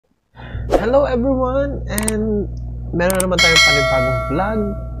Hello everyone! And meron naman tayong panibagong vlog,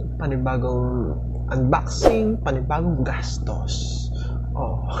 panibagong unboxing, panibagong gastos.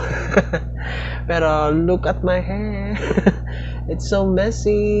 Oh. Pero look at my hair. It's so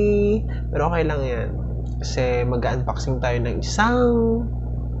messy. Pero okay lang yan. Kasi mag-unboxing tayo ng isang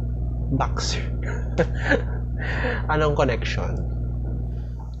boxer. Anong connection?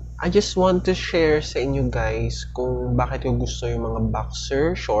 I just want to share sa inyo guys kung bakit ko gusto yung mga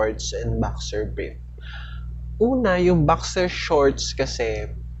boxer shorts and boxer brief. Una, yung boxer shorts kasi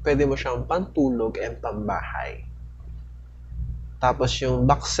pwede mo siyang pantulog and pambahay. Tapos yung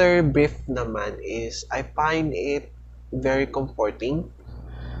boxer brief naman is I find it very comforting.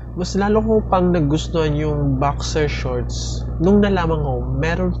 Mas lalo ko pang nagustuhan yung boxer shorts nung nalaman ko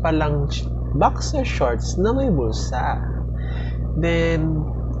meron palang boxer shorts na may bulsa. Then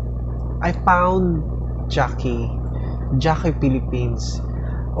I found Jockey Philippines.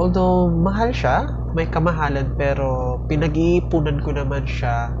 Although mahal siya, may kamahalan, pero pinag-iipunan ko naman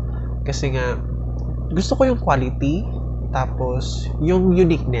siya kasi nga gusto ko yung quality, tapos yung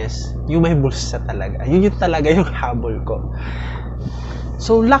uniqueness, yung may bulsa talaga. Yun yung talaga yung habol ko.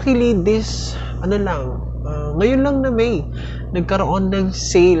 So luckily this, ngayon lang na May, nagkaroon ng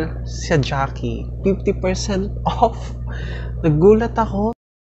sale sa Jockey, 50% off. Nagulat ako.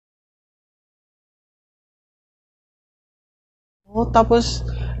 Tapos,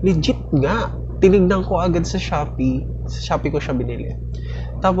 legit nga. Tinignan ko agad sa Shopee. Sa Shopee ko siya binili.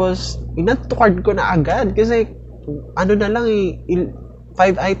 Tapos, in-add to cart ko na agad. Kasi, ano na lang 5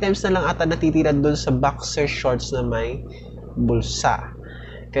 items na lang ata natitira doon sa boxer shorts na may bulsa.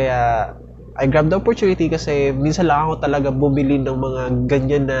 Kaya, I grabbed the opportunity kasi minsan lang ako talaga bumili ng mga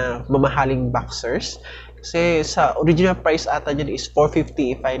ganyan na mamahaling boxers. Kasi, sa original price ata niyan is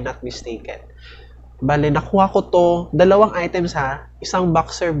 $450 if I'm not mistaken. Bale, nakuha ko to, dalawang items ha, isang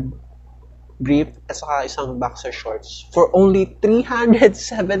boxer brief at saka isang boxer shorts for only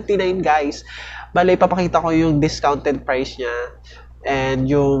 $379 guys. Bale, ipapakita ko yung discounted price niya and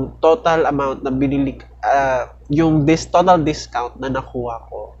yung total amount na binili, yung total discount na nakuha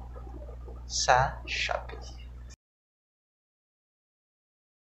ko sa Shopee.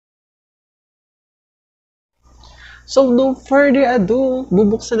 So, no further ado,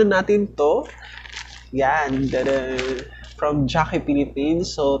 bubuksan na natin to. Yan, from Jockey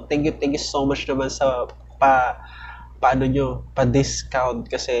Philippines. So, thank you so much naman sa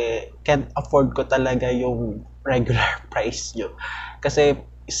pa-discount kasi can't afford ko talaga yung regular price nyo. Kasi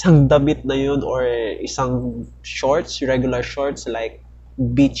isang damit na yun or isang shorts, regular shorts like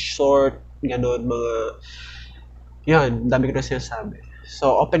beach short, gano'n, mga yan, dami ko na sinasabi.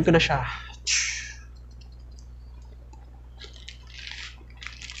 So, open ko na siya.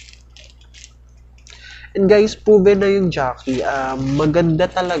 And guys, proven na yung Jockey. Maganda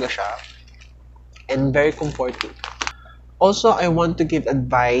talaga siya. And very comforting. Also, I want to give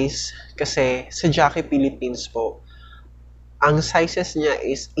advice kasi sa Jockey Philippines po, ang sizes niya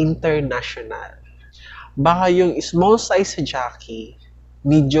is international. Baka yung small size sa Jockey,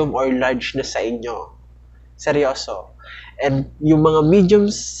 medium or large na sa inyo. Seryoso. And yung mga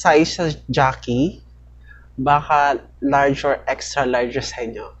medium size sa Jockey, baka large or extra large sa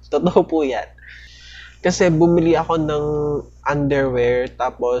inyo. Totoo po yan. Kasi bumili ako ng underwear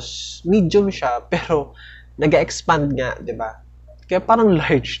tapos medium siya pero nag-expand nga, 'di ba? Kaya parang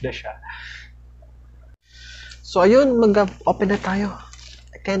large na siya. So ayun, mag-open na tayo.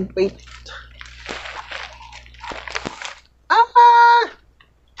 I can't wait.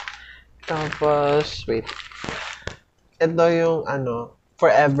 Tapos wait. Ito yung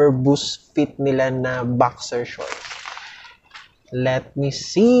Forever Boost fit nila na boxer shorts. Let me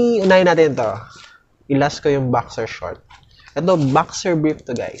see. Unahin natin 'to. Ilas ko yung boxer short. Ito, boxer brief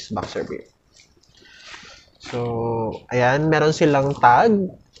to guys. Boxer brief. So, ayan. Meron silang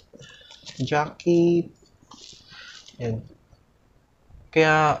tag. Jockey. Ayan.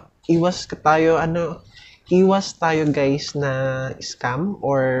 Kaya, iwas tayo guys na scam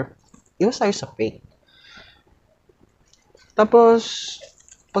or iwas tayo sa fake. Tapos,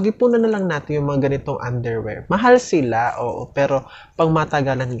 pag-ipunan na lang natin yung mga ganitong underwear. Mahal sila, oo, pero pang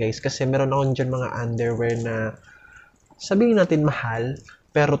matagalan guys, kasi meron akong dyan mga underwear na sabihin natin mahal,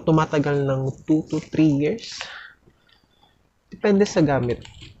 pero tumatagal ng 2 to 3 years. Depende sa gamit.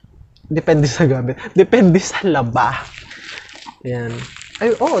 Depende sa laba. Ayan.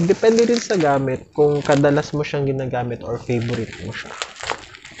 Ay, depende rin sa gamit kung kadalas mo siyang ginagamit or favorite mo siya.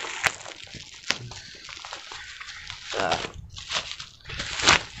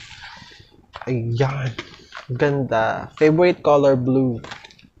 Ayan. Ganda. Favorite color, blue.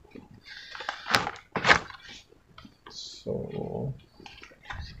 So,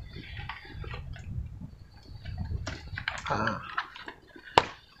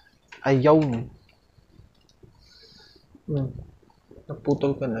 Ayaw.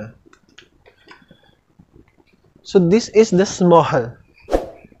 Naputol ka na. So, this is the small.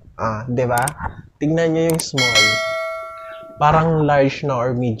 Diba? Tignan nyo yung small. Parang large na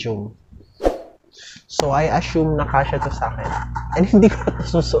or medium. So, I assume na kasya to sa akin. And hindi ko na ito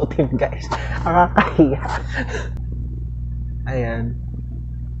susuotin, guys. Nakakahiya. Ayan.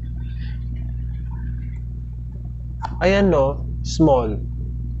 Ayan, no? Small.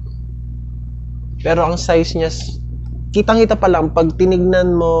 Pero ang size niya, kitang-kita pa lang, pag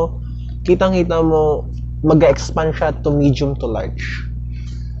tinignan mo, kitang-kita mo, mag-expand siya to medium to large.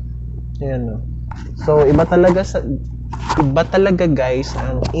 Ayan, no? So, iba talaga guys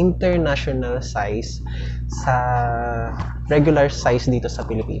ang international size sa regular size dito sa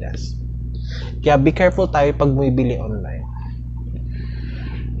Pilipinas. Kaya be careful tayo pag bumibili online.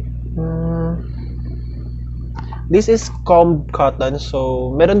 This is comb cotton.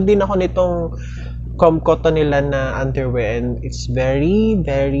 So, meron din ako nitong comb cotton nila na underwear and it's very,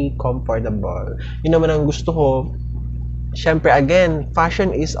 very comfortable. Yun naman ang gusto ko. Siyempre, again,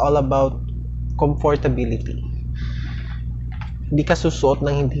 fashion is all about comfortability. Hindi ka susuot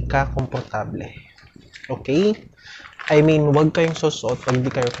nang hindi ka komportable. Okay? I mean, huwag kayong susuot pag hindi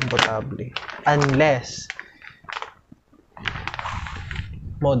kayo komportable. Unless,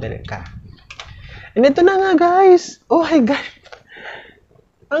 model ka. And ito na nga, guys. Oh my gosh.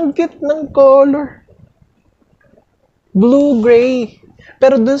 Ang cute ng color. Blue-gray.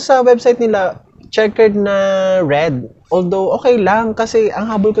 Pero dun sa website nila, checkered na red. Although, okay lang kasi ang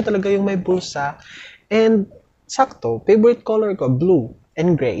habol ko talaga yung may bulsa. And, sakto, favorite color ko, blue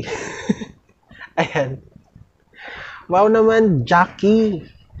and gray. Ayan. Wow naman, Jockey.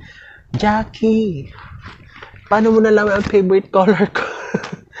 Jockey. Paano mo nalaman ang favorite color ko?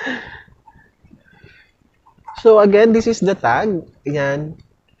 So, again, this is the tag. Ayan.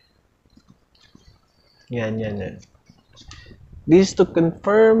 Yan. This is to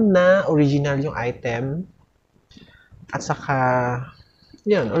confirm na original yung item. At saka,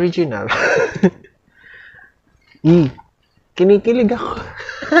 yan, original. Kinikilig ako.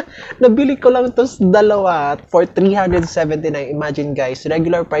 Nabili ko lang ito dalawa for 379. Imagine guys,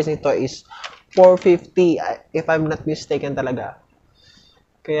 regular price nito is 450 if I'm not mistaken talaga.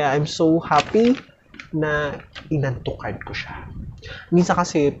 Kaya I'm so happy na inantukan ko siya. Minsan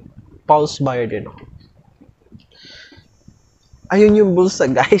kasi pulse buyer din ako. Ayun yung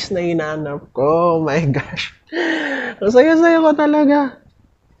bulsa guys na hinahanap ko. Oh my gosh. Ang saya-saya ko talaga.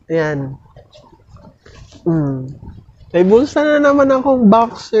 Ayan. May bulsa na naman akong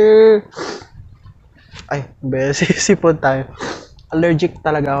boxer. Ay, sipon tayo. Allergic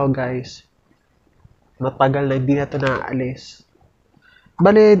talaga ako guys. Matagal na hindi na ito naaalis.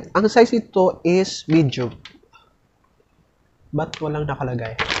 Bale, ang size ito is medium. Ba't walang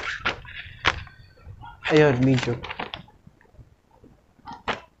nakalagay? Ayun, medium.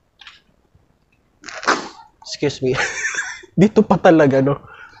 Excuse me. Dito pa talaga, no?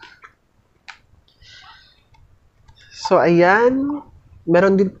 So, ayan.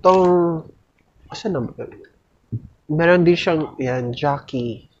 Meron din tong... Asan na ba? Meron din siyang, ayan,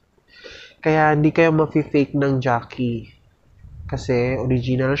 Jockey. Kaya hindi kayo mafi-fake ng Jockey. Kasi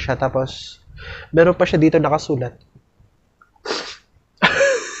original siya. Tapos, meron pa siya dito nakasulat.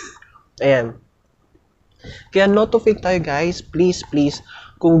 Ayan. Kaya not to fake tayo guys. Please.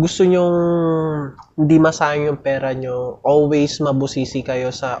 Kung gusto nyong hindi masayang yung pera nyo, always mabusisi kayo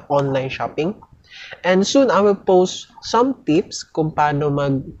sa online shopping. And soon, I will post some tips kung paano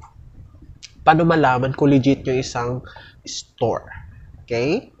malaman kung legit yung isang store.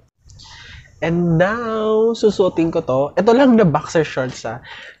 Okay? And now, susuotin ko to. Ito lang na boxer shorts ha.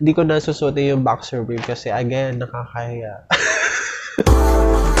 Hindi ko na susuotin yung boxer brief kasi again, nakakahiya.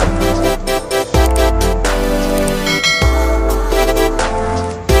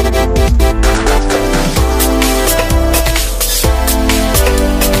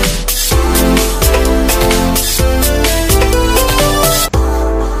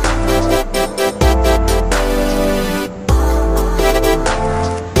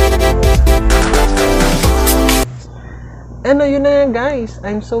 And ayun na guys,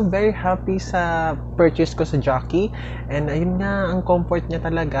 I'm so very happy sa purchase ko sa Jockey. And ayun nga, ang comfort niya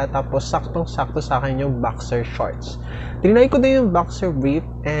talaga. Tapos saktong-sakto sa akin yung boxer shorts. Tinry ko din yung boxer brief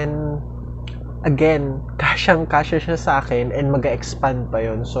and again, kasyang-kasya siya sa akin and mag-expand pa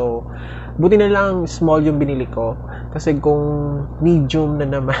yon. So, buti na lang small yung binili ko. Kasi kung medium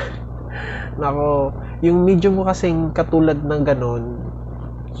na naman, nako, yung medium ko kasing katulad ng ganun,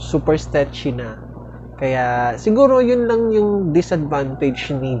 super stretchy na. Kaya, siguro yun lang yung disadvantage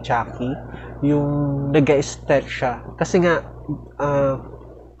ni Jockey. yung nag-stretch siya. Kasi nga,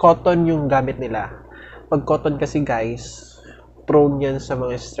 cotton yung gamit nila. Pag cotton kasi guys, prone yan sa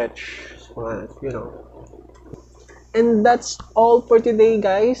mga stretch, sa mga, you know. And that's all for today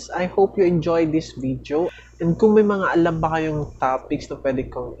guys. I hope you enjoyed this video. And kung may mga alam ba kayong topics na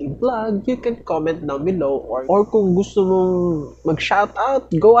pwede kong i-vlog, you can comment down below. Or kung gusto mong mag-shoutout,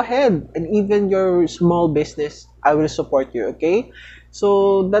 go ahead. And even your small business, I will support you, okay?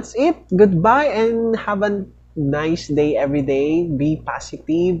 So that's it. Goodbye and have a nice day every day. Be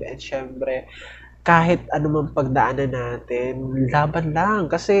positive and syempre, kahit ano man pagdaanan natin, laban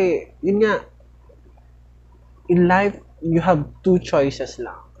lang. Kasi, yun nga, in life, you have two choices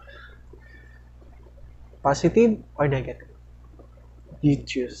lang. Positive or negative. You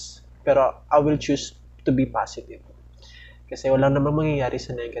choose. Pero I will choose to be positive. Kasi wala namang mangyayari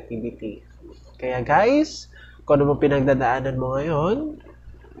sa negativity. Kaya guys, kung ano mo pinagdadaanan mo ngayon,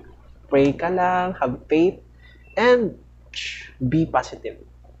 pray ka lang, have faith, and be positive.